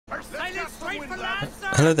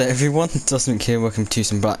Hello there everyone, DuskMink here, welcome to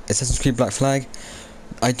some Assassin's Creed Black Flag.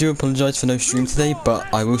 I do apologise for no stream today,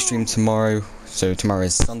 but I will stream tomorrow, so tomorrow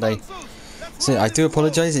is Sunday. So yeah, I do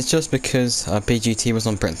apologise, it's just because BGT was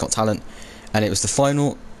on Britain's Got Talent, and it was the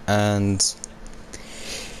final, and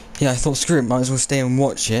yeah, I thought screw it, might as well stay and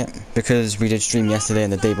watch it, because we did stream yesterday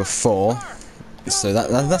and the day before, so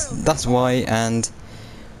that's why. And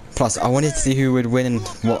plus I wanted to see who would win and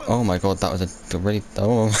what. Oh my god, that was a really,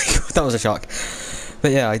 oh my god, that was a shock.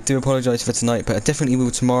 But yeah, I do apologise for tonight, but I definitely will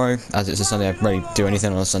tomorrow, as it's a Sunday. I rarely do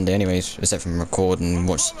anything on a Sunday anyways, except from record and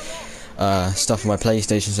watch stuff on my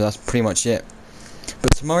PlayStation, so that's pretty much it.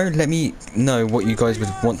 But tomorrow, let me know what you guys would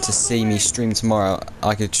want to see me stream tomorrow.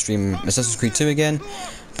 I could stream Assassin's Creed 2 again,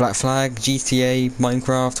 Black Flag, GTA,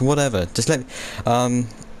 Minecraft, whatever. Just let me,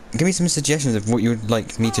 give me some suggestions of what you would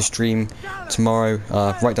like me to stream tomorrow.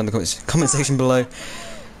 Write down the comment section below.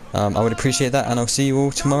 I would appreciate that, and I'll see you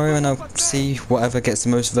all tomorrow, and I'll see whatever gets the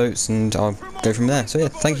most votes, and I'll go from there. So yeah,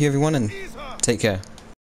 thank you everyone, and take care.